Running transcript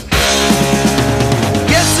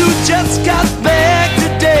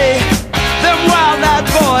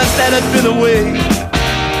that had been away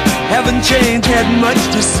haven't changed, had much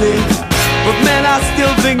to say. But man, I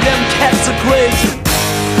still think them cats are crazy.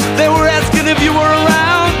 They were asking if you were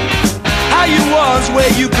around, how you was, where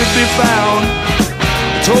you could be found.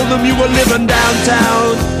 I told them you were living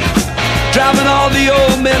downtown, driving all the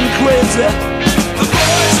old men crazy. The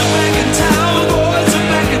boys are back in town, the boys are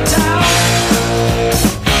back in town.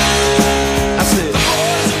 I said, the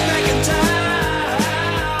boys are back in town,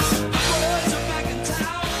 the boys are back in town.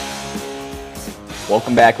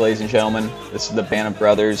 Welcome back, ladies and gentlemen. This is the Band of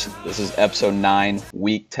Brothers. This is episode 9,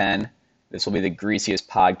 week 10. This will be the greasiest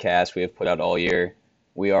podcast we have put out all year.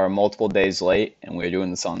 We are multiple days late, and we are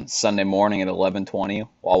doing this on Sunday morning at 11:20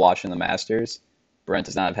 while watching the Masters. Brent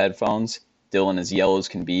does not have headphones. Dylan is yellow as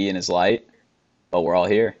can be in his light, but we're all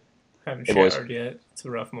here. Haven't Hey, boys. showered yet. It's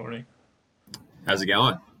a rough morning. How's it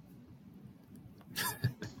going?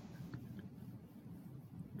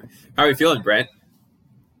 How are you feeling, Brent?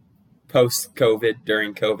 Post-COVID,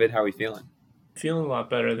 during COVID, how are we feeling? Feeling a lot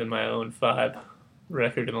better than my 0-5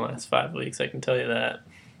 record in the last 5 weeks, I can tell you that.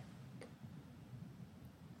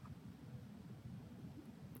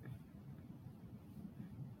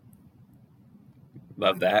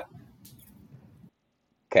 Love that.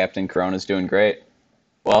 Captain Corona's doing great.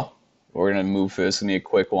 Well, we're going to move through. This is going to be a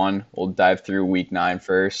quick one. We'll dive through week 9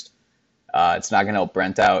 first. It's not going to help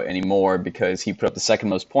Brent out anymore because he put up the second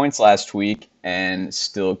most points last week and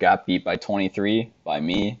still got beat by 23 by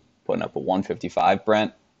me, putting up a 155.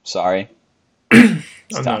 Brent, sorry. I'm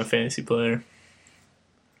not a fantasy player.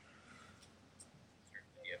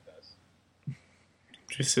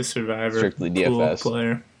 Just a survivor. Strictly pool DFS.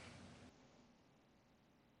 player.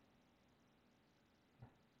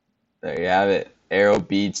 There you have it. Arrow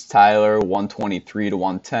beats Tyler 123 to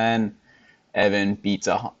 110. Evan beats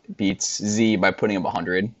Z by putting up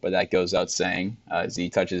 100, but that goes out saying. Z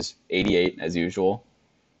touches 88 as usual.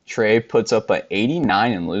 Trey puts up a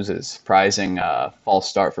 89 and loses. Surprising false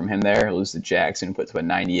start from him there. Loses to Jackson, puts up a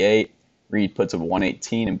 98. Reed puts up a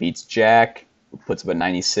 118 and beats Jack, who puts up a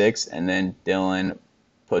 96. And then Dylan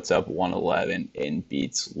puts up 111 and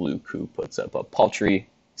beats Luke, who puts up a paltry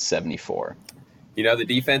 74. You know, the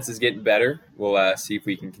defense is getting better. We'll see if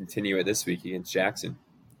we can continue it this week against Jackson.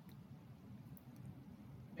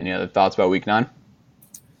 Any other thoughts about week 9?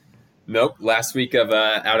 Nope. Last week of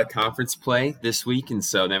out-of-conference play this week, and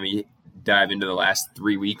so then we dive into the last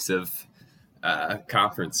 3 weeks of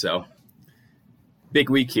conference. So, big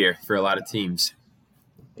week here for a lot of teams.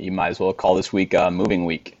 You might as well call this week moving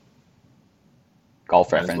week.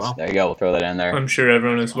 Golf Might as reference. well. There you go. We'll throw that in there. I'm sure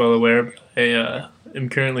everyone is well aware, but I am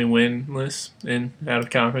currently winless in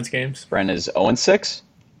out-of-conference games. Brent is 0-6.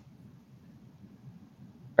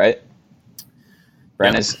 Right?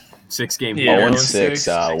 Brent is 6-game. Yeah,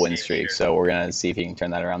 0-6 win streak, so we're going to see if he can turn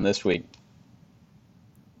that around this week.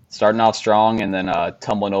 Starting off strong and then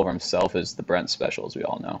tumbling over himself is the Brent special, as we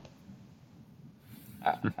all know.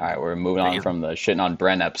 All right, we're moving on from the shitting on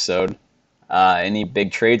Brent episode. Any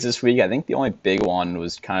big trades this week? I think the only big one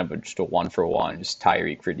was kind of just a 1-for-1, just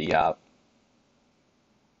Tyreek for D-Hop.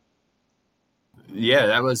 Yeah,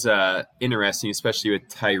 that was interesting, especially with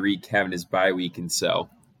Tyreek having his bye week, and so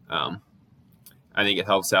I think it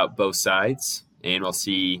helps out both sides, and we'll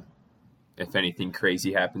see if anything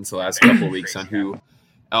crazy happens the last couple of weeks on who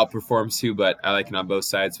outperforms who, but I like it on both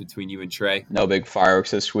sides between you and Trey. No big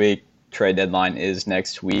fireworks this week. Trade deadline is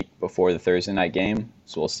next week before the Thursday night game,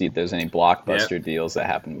 so we'll see if there's any blockbuster deals that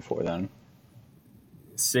happen before then.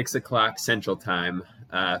 6 o'clock Central Time,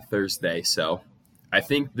 Thursday, so I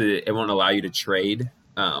think it won't allow you to trade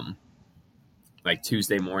like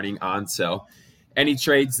Tuesday morning on, so any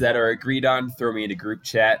trades that are agreed on, throw me in a group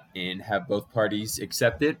chat and have both parties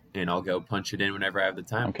accept it, and I'll go punch it in whenever I have the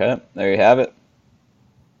time. Okay, there you have it.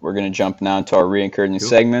 We're going to jump now into our re-encouraging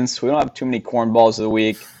segments. We don't have too many cornballs of the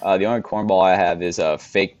week. The only cornball I have is a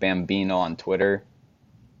fake Bambino on Twitter.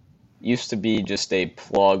 Used to be just a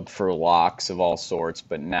plug for locks of all sorts,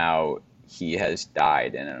 but now he has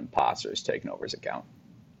died and an imposter has taken over his account.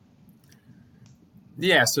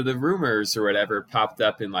 Yeah, so the rumors or whatever popped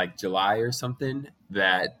up in like July or something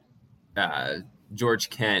that George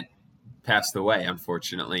Kent passed away,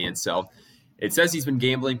 unfortunately. And so it says he's been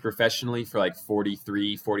gambling professionally for like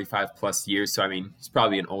 43, 45 plus years. So, I mean, he's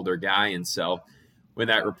probably an older guy. And so when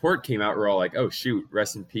that report came out, we're all like, oh, shoot,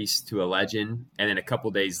 rest in peace to a legend. And then a couple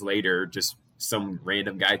days later, just some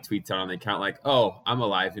random guy tweets out on the account like, oh, I'm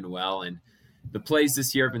alive and well. And the plays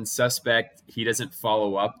this year have been suspect. He doesn't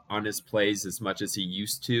follow up on his plays as much as he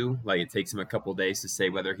used to. Like, it takes him a couple days to say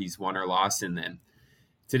whether he's won or lost. And then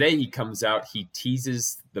today he comes out, he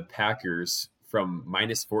teases the Packers from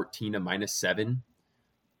 -14 to -7.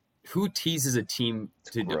 Who teases a team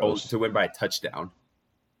Gross. to win by a touchdown?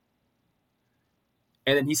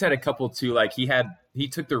 And then he's had a couple too. Like he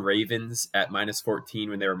took the Ravens at -14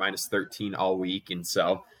 when they were -13 all week, and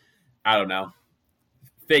so I don't know.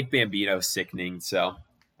 Fake Bambino is sickening. So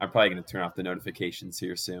I'm probably going to turn off the notifications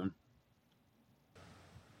here soon.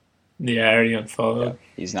 Yeah, I already unfollowed. Yeah,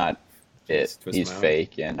 he's not it. Twist He's him out.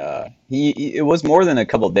 fake, and it was more than a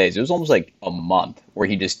couple of days. It was almost like a month where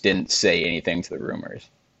he just didn't say anything to the rumors.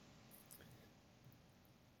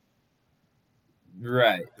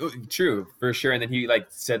 Right. True, for sure. And then he like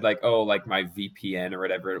said like, oh, like my VPN or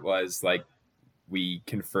whatever it was, like we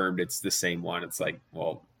confirmed it's the same one. It's like,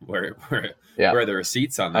 well, where Yeah. are the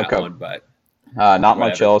receipts on that Okay. one? But Not much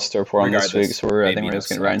whatever. else to report on this week, Regardless, so I think Bambino we're just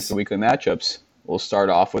getting right into sucks. the weekly matchups. We'll start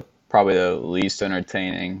off with probably the least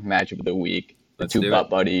entertaining matchup of the week. The Let's two do butt it.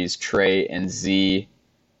 buddies, Trey and Z.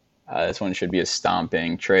 This one should be a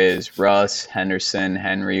stomping. Trey is Russ, Henderson,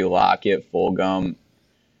 Henry, Lockett, Fulgham,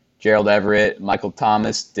 Gerald Everett, Michael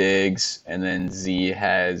Thomas, Diggs, and then Z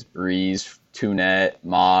has Breeze, Tunette,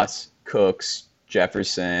 Moss, Cooks,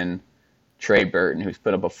 Jefferson, Trey Burton, who's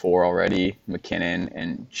put up a 4 already, McKinnon,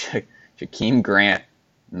 and Jakeem Grant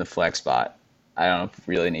in the flex spot. I don't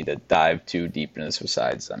really need to dive too deep into this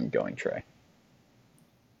besides I'm going Trey.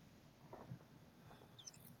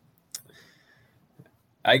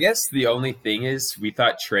 I guess the only thing is we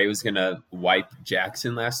thought Trey was gonna wipe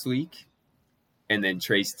Jackson last week, and then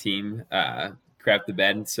Trey's team crapped the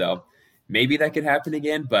bed. So maybe that could happen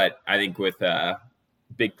again. But I think with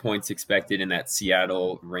big points expected in that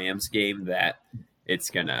Seattle Rams game, that it's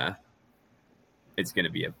gonna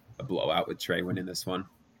be a blowout with Trey winning this one.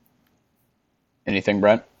 Anything,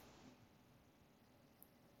 Brent?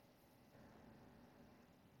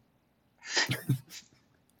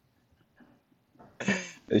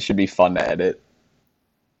 This should be fun to edit.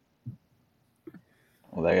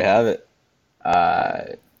 Well, there you have it.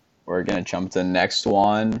 We're going to jump to the next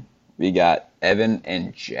one. We got Evan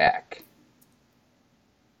and Jack.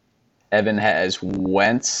 Evan has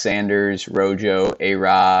Wentz, Sanders, Rojo,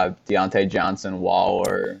 A-Rob, Deontay Johnson,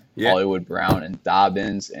 Waller, Hollywood Brown, and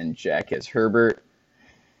Dobbins. And Jack has Herbert,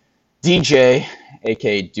 DJ,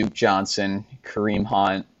 a.k.a. Duke Johnson, Kareem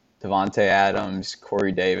Hunt, Devontae Adams,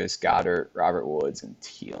 Corey Davis, Goddard, Robert Woods, and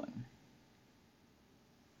Thielen.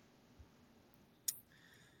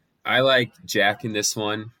 I like Jack in this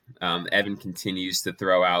one. Evan continues to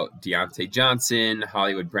throw out Deontay Johnson,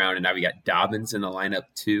 Hollywood Brown, and now we got Dobbins in the lineup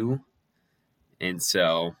too. And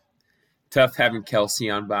so tough having Kelsey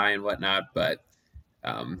on by and whatnot, but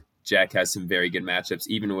Jack has some very good matchups.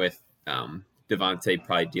 Even with Devontae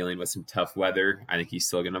probably dealing with some tough weather, I think he's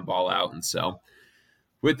still going to ball out. And so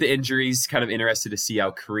with the injuries, kind of interested to see how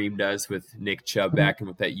Kareem does with Nick Chubb back and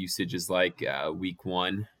what that usage is like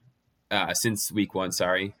since week one,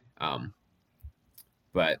 sorry.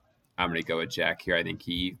 But I'm going to go with Jack here. I think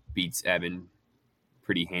he beats Evan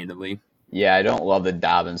pretty handily. Yeah, I don't love the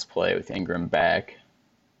Dobbins play with Ingram back.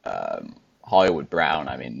 Hollywood Brown,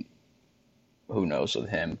 I mean, who knows with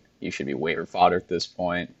him? He should be waiver fodder at this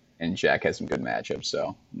point. And Jack has some good matchups,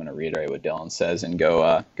 so I'm going to reiterate what Dylan says and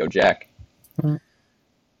go Jack. What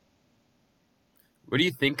do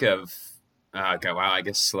you think of? Wow, I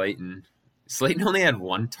guess Slayton. Slayton only had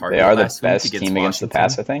one target. They are the last week best team against the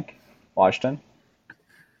pass, I think. Washington.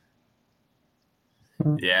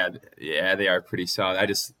 Yeah, they are pretty solid.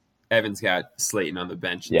 Evan's got Slayton on the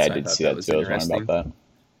bench. Yeah, so I did see that too. I was wondering about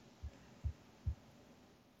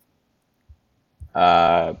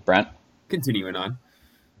that. Brent? Continuing on.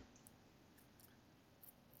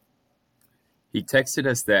 He texted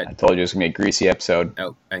us I that. told you it was going to be a greasy episode.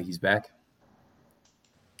 Oh, he's back.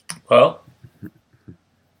 Well,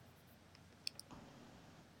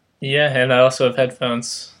 yeah, and I also have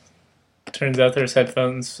headphones. Turns out there's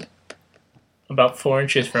headphones about 4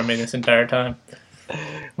 inches from me this entire time.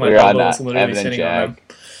 My We're on elbow is literally Evan and sitting Jack. on them.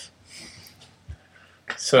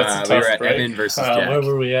 So it's a We tough were at break. Evan versus Jack. Where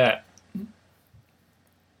were we at?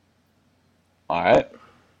 All right.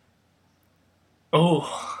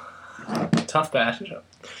 Oh, tough matchup.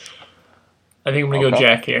 I think I'm going to go Okay.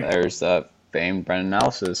 Jack here. There's the famed Brent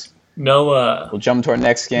analysis. No, We'll jump to our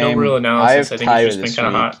next game. no real I analysis. have I think Tyler it's just this been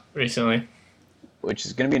kind of week, hot recently. which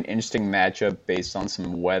is going to be an interesting matchup based on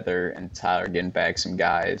some weather and Tyler getting back some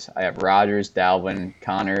guys. I have Rodgers, Dalvin,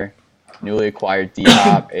 Connor, newly acquired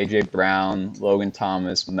D-Hop, A.J. Brown, Logan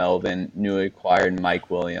Thomas, Melvin, newly acquired Mike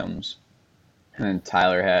Williams. And then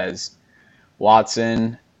Tyler has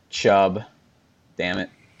Watson, Chubb,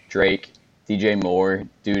 Drake, DJ Moore,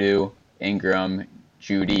 Dudu, Ingram,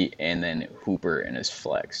 Judy, and then Hooper in his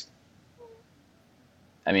flex.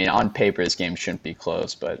 I mean, on paper, this game shouldn't be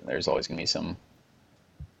close, but there's always going to be some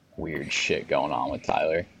weird shit going on with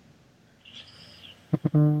Tyler.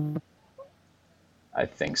 I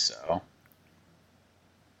think so.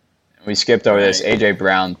 We skipped over this. A.J.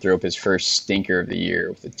 Brown threw up his first stinker of the year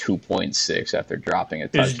with a 2.6 after dropping a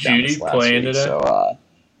Is touchdown Judy this last playing week. today? So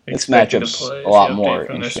this Expected to matchup's play. a lot See update more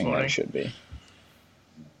from this interesting than morning. it should be.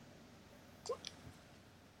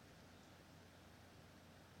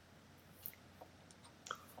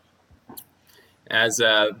 As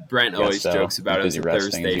Brent always so. jokes about, it was Busy a resting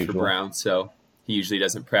as Thursday for usual. Brown, so he usually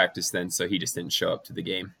doesn't practice then, so he just didn't show up to the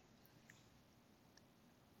game.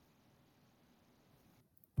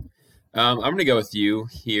 I'm going to go with you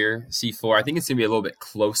here, C4. I think it's going to be a little bit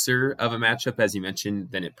closer of a matchup, as you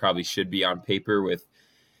mentioned, than it probably should be on paper with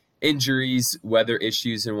injuries, weather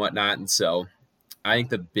issues, and whatnot. And so I think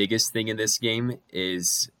the biggest thing in this game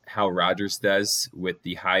is how Rodgers does with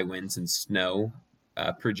the high winds and snow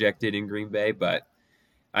projected in Green Bay. But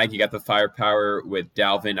I think you got the firepower with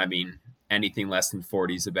Dalvin. I mean, anything less than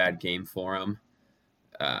 40 is a bad game for him.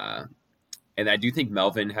 And I do think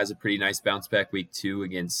Melvin has a pretty nice bounce back week 2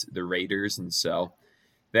 against the Raiders. And so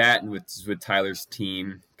that, and with Tyler's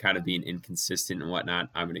team kind of being inconsistent and whatnot,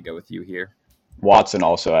 I'm going to go with you here. Watson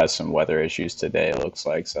also has some weather issues today, it looks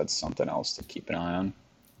like, so that's something else to keep an eye on.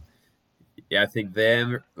 Yeah, I think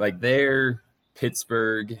they're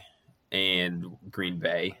Pittsburgh and Green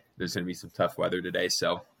Bay. There's going to be some tough weather today,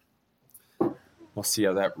 so we'll see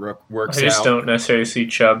how that works out. I just don't necessarily see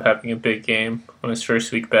Chubb having a big game on his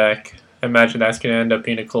first week back. I imagine that's going to end up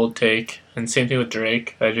being a cold take. And same thing with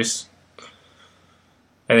Drake. I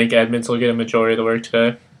think Edmonds will get a majority of the work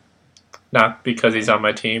today. Not because he's on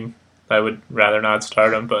my team. I would rather not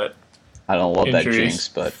start him, but I don't love injuries.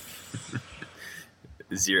 that jinx,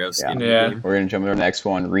 but zero skin. Yeah. We're going to jump into the next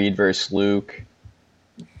one. Reed versus Luke.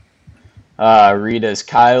 Reed is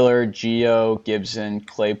Kyler, Gio, Gibson,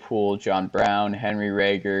 Claypool, John Brown, Henry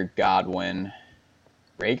Rager, Godwin.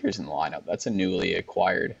 Rager's in the lineup. That's a newly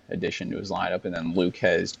acquired addition to his lineup. And then Luke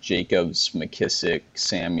has Jacobs, McKissick,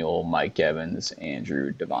 Samuel, Mike Evans,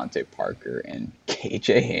 Andrew, Devontae Parker, and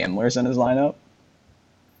KJ Hamler's in his lineup.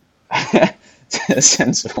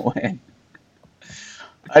 Since when?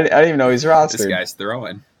 I didn't even know he's rostered. This guy's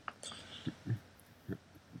throwing.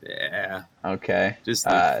 Yeah. Okay. Just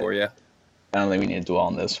Luke for you. I don't think we need to dwell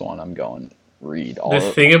on this one. I'm going Reed.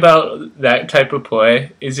 The thing about that type of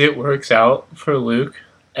play is it works out for Luke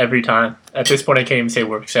every time. At this point, I can't even say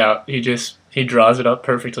works out. He draws it up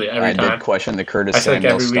perfectly every time. I did question the Curtis I feel like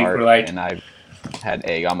Samuel every week start, we're like, and I had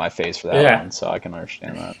egg on my face for that one, so I can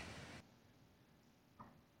understand that.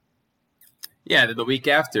 Yeah, the week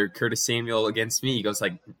after, Curtis Samuel against me, he goes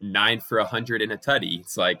like 9 for 100 and a tutty.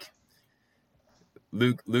 It's like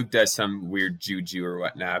Luke does some weird juju or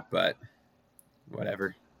whatnot, but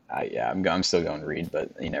whatever. I'm still going Reed,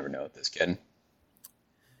 but you never know with this kid.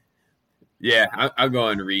 Yeah, I'm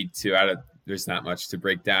going Reed too. There's not much to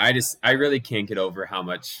break down. I really can't get over how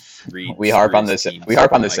much Reed. We harp on this. We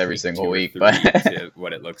harp on this every single week, but to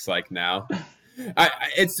what it looks like now.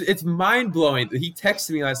 It's mind blowing. He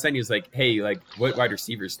texted me last night. He was like, "Hey, like, what wide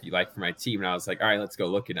receivers do you like for my team?" And I was like, "All right, let's go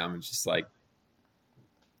look at them." And just like,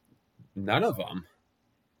 none of them.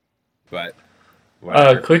 But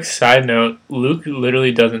quick side note: Luke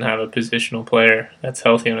literally doesn't have a positional player that's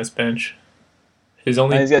healthy on his bench. His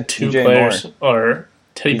only he's got two TJ players Moore. are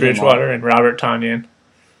Teddy TJ Bridgewater Moore. and Robert Tonyan.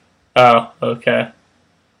 Oh, okay.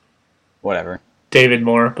 Whatever. David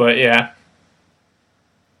Moore, but yeah.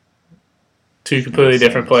 Two completely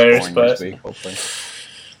different players, but Week, hopefully.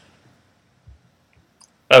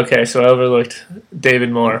 okay, so I overlooked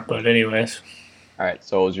David Moore, but anyways. All right.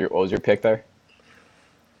 So what was your pick there?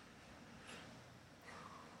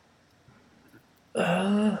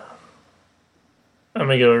 I'm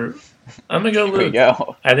gonna go Here we Luke.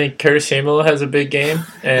 go. I think Curtis Samuel has a big game,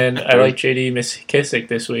 and I like JD McKissick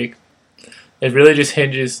this week. It really just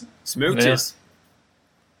hinges. Smooches.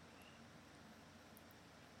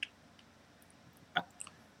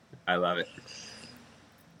 I love it.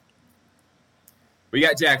 We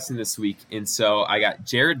got Jackson this week, and so I got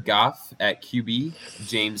Jared Goff at QB,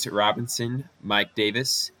 James Robinson, Mike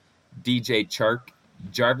Davis, DJ Chark,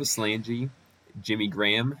 Jarvis Landry, Jimmy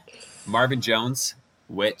Graham, Marvin Jones,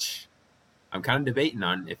 which I'm kind of debating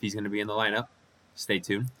on if he's going to be in the lineup. Stay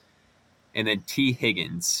tuned. And then T.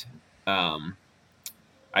 Higgins.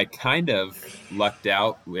 I kind of lucked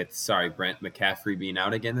out with, Brent McCaffrey being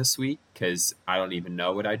out again this week because I don't even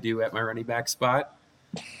know what I do at my running back spot.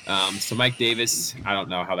 So Mike Davis, I don't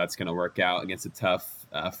know how that's going to work out against a tough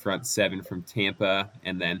front seven from Tampa.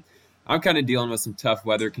 And then I'm kind of dealing with some tough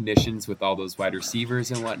weather conditions with all those wide receivers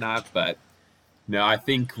and whatnot. But no, I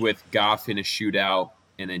think with Goff in a shootout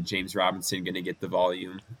and then James Robinson going to get the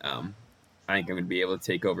volume. I think I'm going to be able to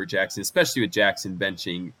take over Jackson, especially with Jackson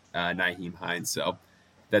benching Nyheim Hines. So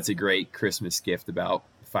that's a great Christmas gift about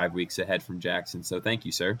 5 weeks ahead from Jackson. So thank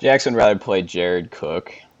you, sir. Jackson would rather play Jared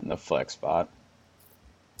Cook in the flex spot.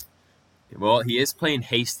 Well, he is playing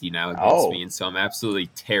Hasty now against me, and so I'm absolutely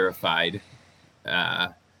terrified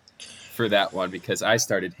for that one because I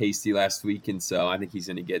started Hasty last week, and so I think he's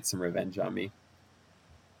going to get some revenge on me.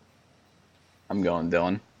 I'm going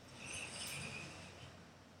Dylan.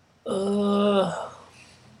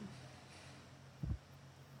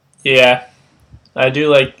 Yeah, I do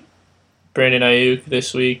like Brandon Ayuk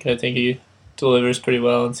this week. I think he delivers pretty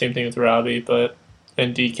well, and same thing with Robbie,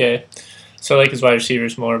 and DK. So I like his wide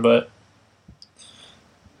receivers more, but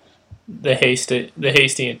the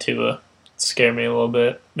Hasty and Tua scare me a little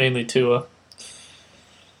bit, mainly Tua.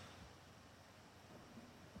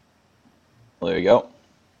 Well, there you go.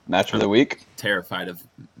 Match of the week. Terrified of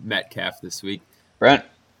Metcalf this week. Brent,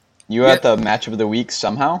 you at the match of the week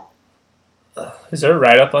somehow? Is there a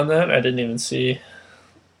write-up on that? I didn't even see.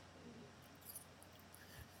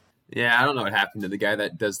 Yeah, I don't know what happened to the guy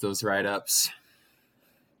that does those write-ups.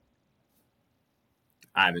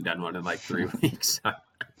 I haven't done one in like 3 weeks.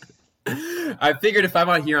 I figured if I'm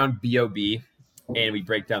on here on BoB and we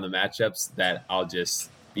break down the matchups, that I'll just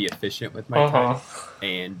be efficient with my time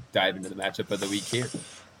and dive into the matchup of the week here.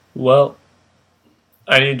 Well,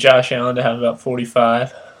 I need Josh Allen to have about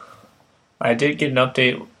 45. I did get an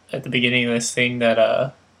update at the beginning of this thing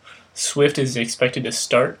that Swift is expected to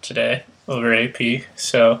start today over AP.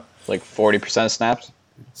 So like 40% of snaps?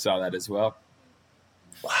 Saw that as well.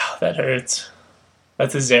 Wow, that hurts.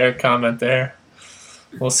 That's a Zarek comment there.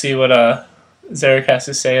 We'll see what Zarek has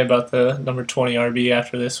to say about the number 20 RB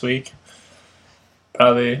after this week.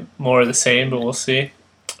 Probably more of the same, but we'll see.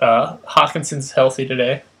 Hawkinson's healthy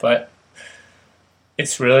today, but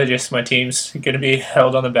it's really just my team's going to be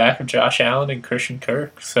held on the back of Josh Allen and Christian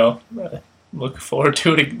Kirk. So look forward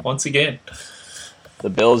to it once again. The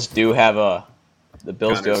Bills do have a couple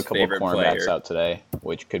cornerbacks player out today,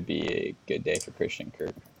 which could be a good day for Christian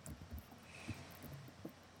Kirk.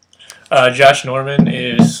 Josh Norman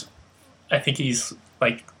is, I think he's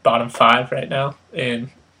like bottom 5 right now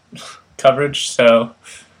in coverage, so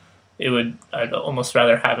I'd almost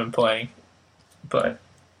rather have him playing, but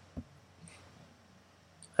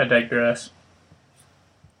I digress.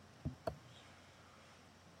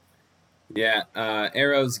 Yeah,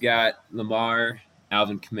 Arrow's got Lamar,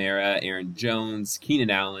 Alvin Kamara, Aaron Jones, Keenan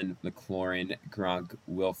Allen, McLaurin, Gronk,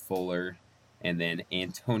 Will Fuller, and then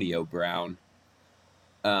Antonio Brown.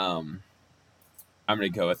 I'm going to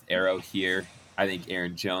go with Arrow here. I think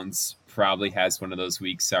Aaron Jones probably has one of those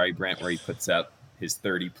weeks, sorry, Brent, where he puts up his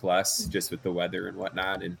 30-plus just with the weather and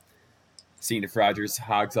whatnot and seeing if Rodgers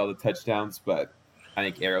hogs all the touchdowns. But I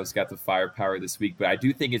think Arrow's got the firepower this week. But I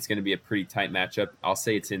do think it's going to be a pretty tight matchup. I'll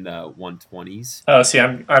say it's in the 120s. Oh, see,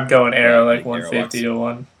 I'm going Arrow like 150 to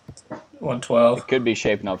 112. It could be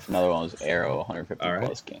shaping up for another one of those Arrow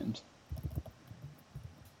 150-plus games.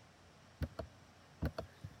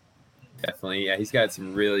 Definitely, yeah. He's got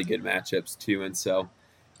some really good matchups, too. And so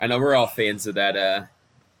I know we're all fans of that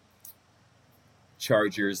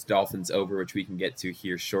Chargers-Dolphins over, which we can get to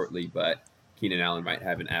here shortly. But Keenan Allen might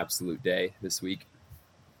have an absolute day this week.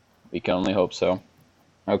 We can only hope so.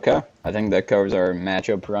 Okay, I think that covers our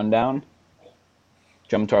matchup rundown.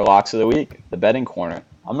 Jump to our locks of the week, the betting corner.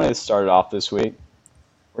 I'm going to start it off this week.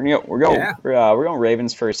 We're going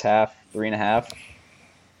Ravens first half, 3.5.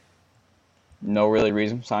 No really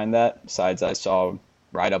reason behind that, besides I saw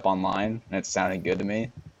write up online, and it sounded good to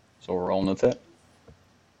me, so we're rolling with it.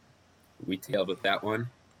 We tailed with that one.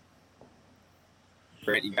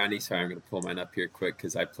 Brent, you got any? Sorry, I'm going to pull mine up here quick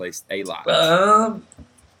because I placed a lot.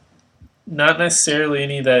 Not necessarily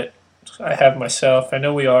any that I have myself. I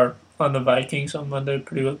know we are on the Vikings on Monday,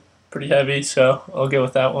 pretty heavy, so I'll go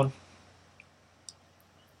with that one.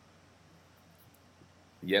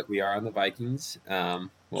 Yep, we are on the Vikings.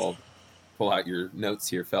 Well, pull out your notes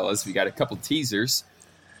here, fellas. We got a couple teasers.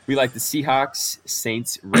 We like the Seahawks,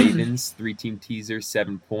 Saints, Ravens, 3-team teaser,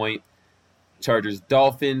 7-point. Chargers,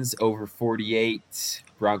 Dolphins, over 48.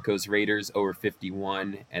 Broncos, Raiders, over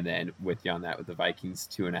 51. And then with you on that with the Vikings,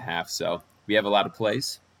 2.5. So we have a lot of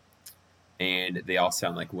plays, and they all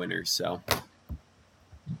sound like winners. So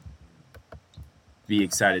be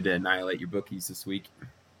excited to annihilate your bookies this week.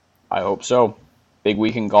 I hope so. Big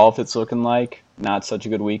week in golf, it's looking like. Not such a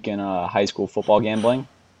good week in high school football gambling,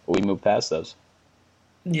 but we moved past those.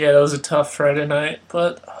 Yeah, that was a tough Friday night,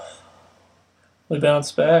 but we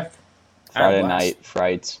bounced back. Friday night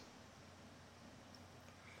frights.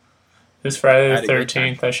 It was Friday the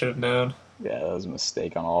 13th. I should have known. Yeah, that was a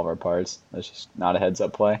mistake on all of our parts. That's just not a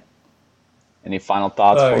heads-up play. Any final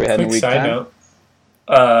thoughts before we head into Quick week side 10? note.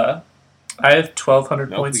 I have 1,200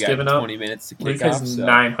 Nope, points we got given up. 20 minutes to Luke kick has off. So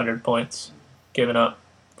 900 points given up.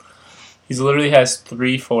 He literally has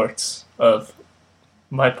 3/4 of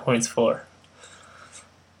my points for.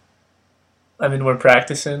 I mean, we're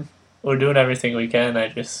practicing. We're doing everything we can. I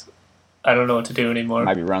don't know what to do anymore.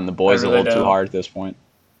 Might be running the boys really a little too don't. hard at this point.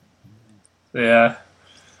 Yeah.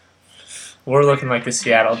 We're looking like the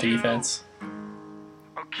Seattle defense.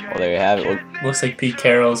 Well, there you have it. Looks like Pete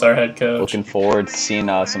Carroll's our head coach. Looking forward to seeing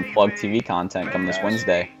some Plug TV content come this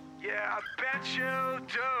Wednesday.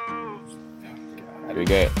 That'd be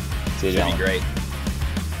great. See you, that'd gentlemen. be great.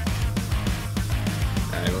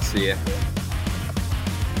 All right, we'll see you.